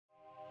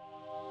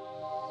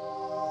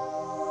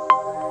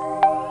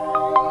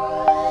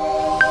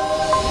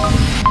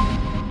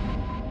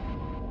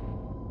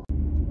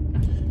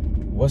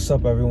What's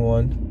up,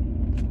 everyone?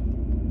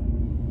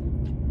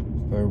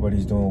 Hope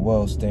everybody's doing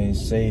well, staying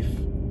safe.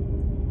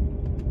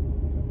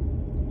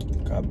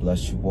 God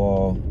bless you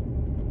all.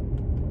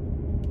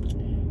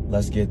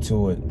 Let's get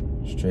to it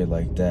straight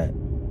like that.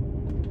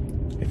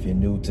 If you're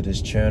new to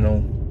this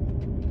channel,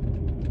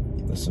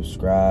 let's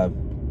subscribe,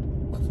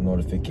 click the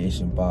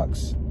notification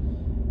box.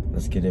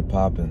 Let's get it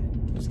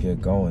popping. Let's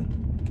get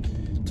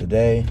going.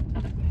 Today,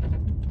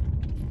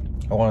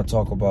 I want to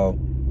talk about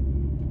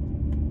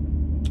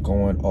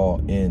going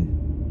all in,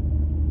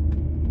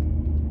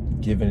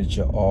 giving it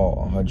your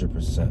all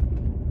 100%.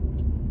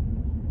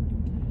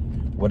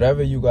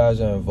 Whatever you guys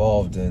are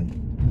involved in,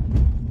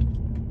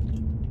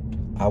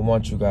 I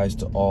want you guys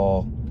to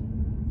all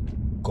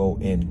go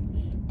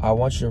in. I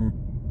want you to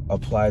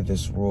apply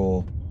this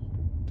rule.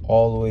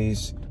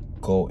 Always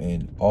go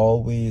in.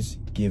 Always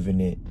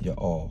giving it your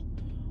all.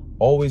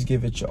 Always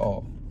give it your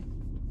all.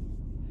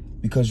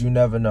 Because you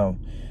never know.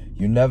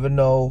 You never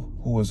know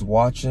who is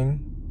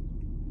watching.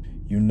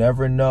 You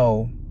never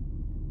know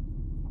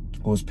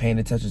who's paying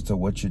attention to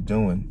what you're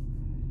doing.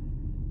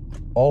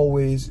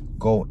 Always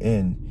go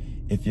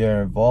in. If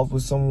you're involved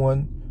with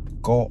someone,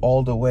 go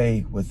all the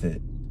way with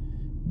it.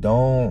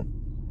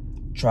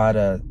 Don't try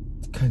to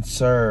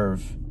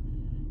conserve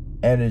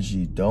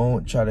energy.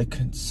 Don't try to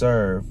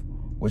conserve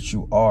what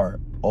you are.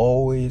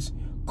 Always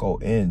go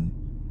in.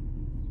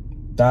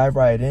 Dive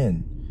right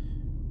in.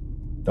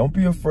 Don't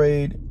be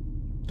afraid.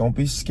 Don't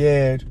be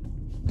scared.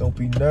 Don't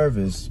be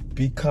nervous.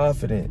 Be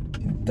confident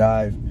and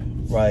dive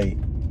right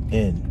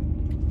in.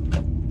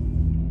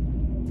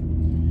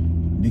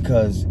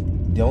 Because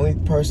the only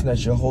person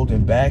that you're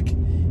holding back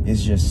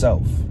is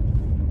yourself.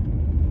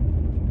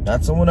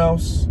 Not someone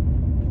else.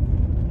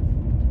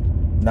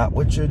 Not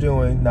what you're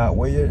doing. Not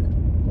where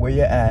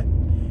you're at.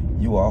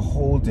 You are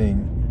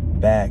holding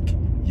back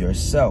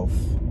yourself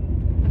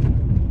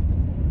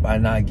by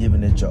not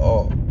giving it your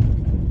all.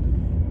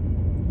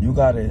 You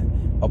gotta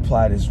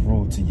apply this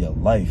rule to your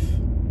life.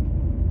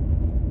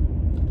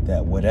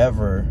 That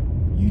whatever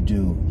you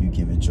do, you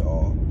give it your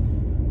all.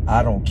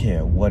 I don't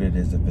care what it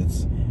is. If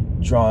it's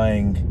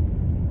drawing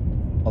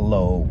a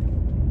little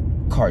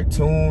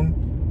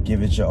cartoon,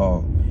 give it your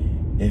all.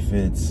 If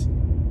it's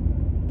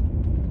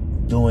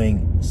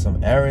doing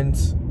some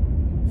errands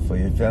for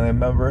your family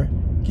member,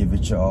 give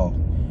it your all.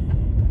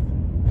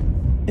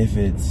 If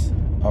it's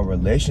a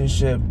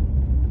relationship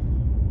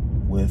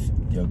with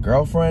your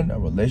girlfriend, a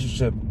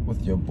relationship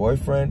with your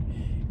boyfriend,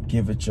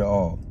 give it your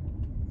all.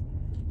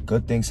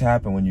 Good things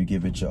happen when you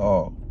give it your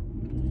all.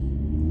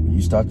 When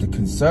you start to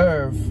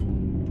conserve,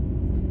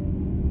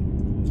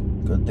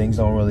 good things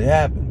don't really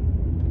happen.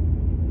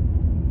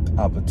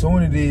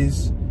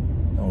 Opportunities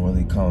don't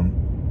really come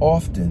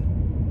often.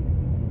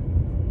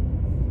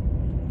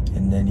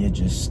 And then you're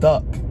just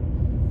stuck.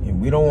 And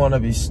we don't want to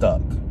be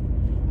stuck.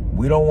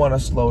 We don't want to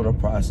slow the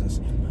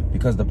process.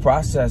 Because the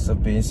process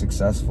of being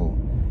successful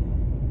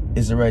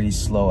is already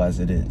slow as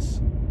it is.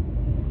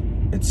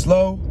 It's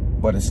slow,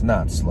 but it's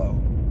not slow.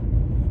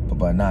 But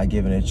by not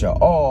giving it your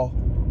all,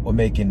 we're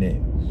making it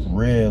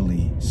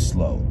really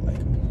slow. Like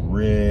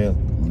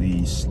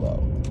really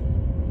slow.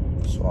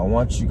 So I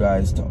want you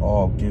guys to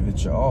all give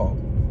it your all.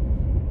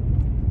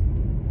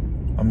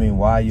 I mean,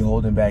 why are you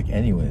holding back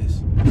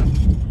anyways? I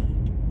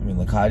mean,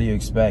 like, how you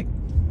expect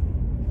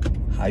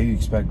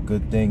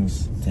good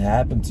things to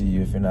happen to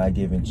you if you're not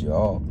giving it your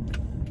all?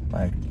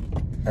 Like,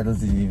 that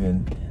doesn't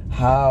even,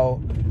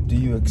 how do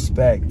you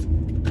expect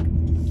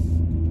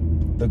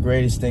the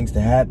greatest things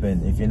to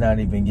happen if you're not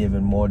even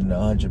giving more than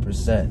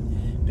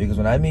 100%? Because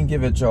when I mean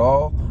give it your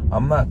all,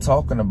 I'm not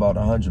talking about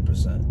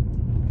 100%.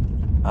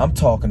 I'm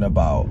talking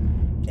about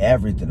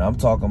everything. I'm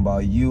talking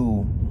about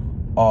you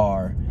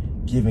are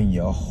giving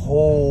your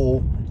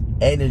whole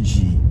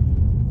energy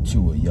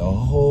to it. Your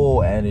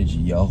whole energy,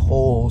 your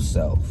whole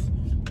self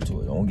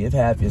to it. Don't give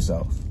half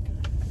yourself.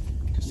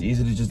 It's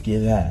easy to just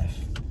give half.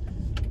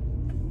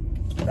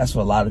 That's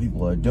what a lot of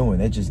people are doing.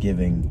 They're just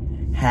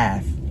giving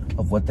half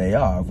of what they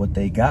are, of what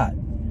they got.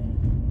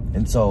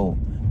 And so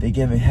they're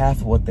giving half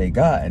of what they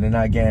got and they're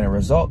not getting a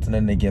result, and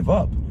then they give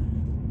up.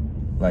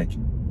 Like,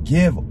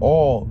 give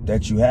all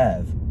that you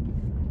have.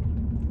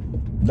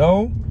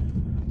 No,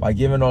 by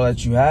giving all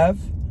that you have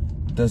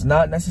does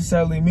not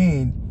necessarily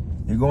mean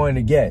you're going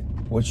to get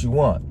what you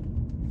want.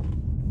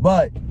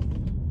 But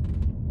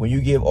when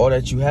you give all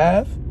that you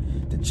have,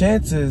 the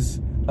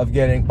chances of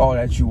getting all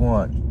that you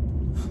want,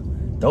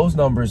 those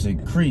numbers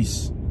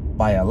increase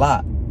by a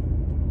lot.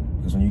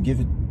 Because when you give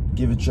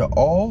it your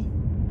all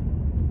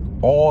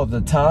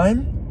the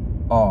time,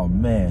 oh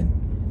man,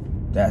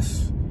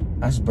 that's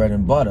bread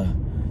and butter.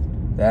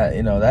 That,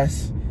 you know,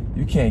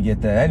 you can't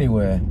get that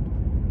anywhere.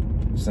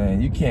 I'm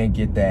saying, you can't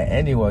get that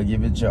anywhere.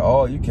 Give it your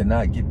all. You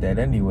cannot get that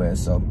anywhere.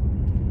 So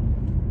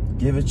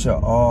give it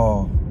your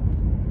all.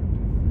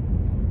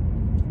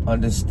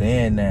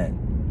 Understand that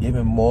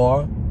giving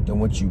more than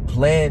what you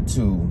plan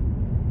to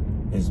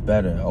is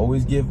better.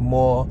 Always give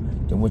more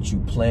than what you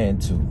plan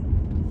to.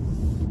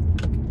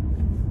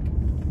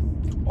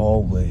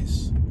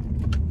 Always.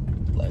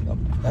 Like,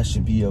 That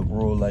should be a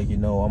rule. Like, you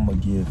know, I'm gonna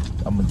give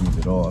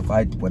it all.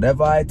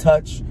 Whatever I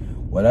touch,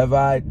 whatever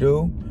I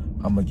do,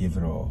 I'm gonna give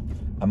it all.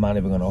 I'm not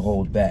even gonna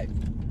hold back.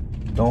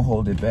 Don't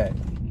hold it back.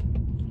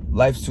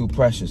 Life's too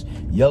precious.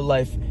 Your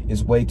life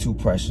is way too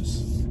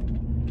precious.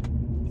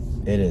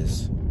 It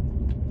is.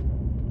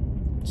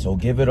 So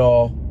give it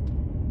all.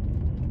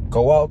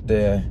 Go out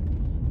there.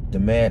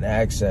 Demand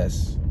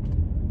access.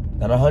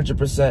 Not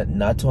 100%,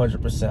 not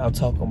 200%. I'm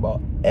talking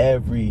about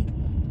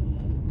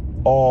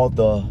all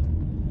the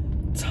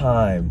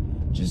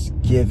time. Just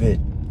give it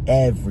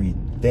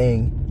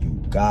everything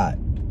you got.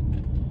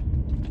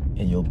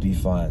 And you'll be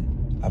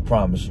fine. I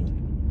promise you.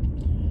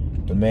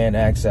 Demand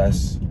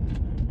access.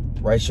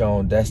 Write your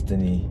own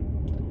destiny.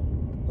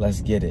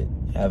 Let's get it.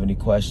 Have any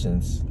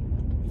questions?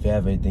 If you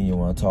have anything you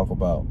want to talk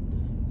about,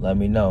 let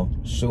me know.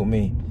 Shoot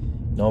me.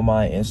 You know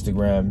my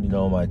Instagram. You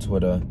know my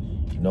Twitter.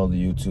 You know the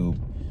YouTube.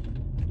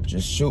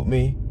 Just shoot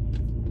me,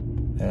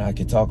 and I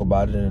can talk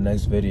about it in the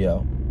next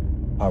video.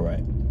 All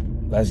right.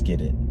 Let's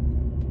get it.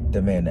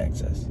 Demand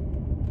access.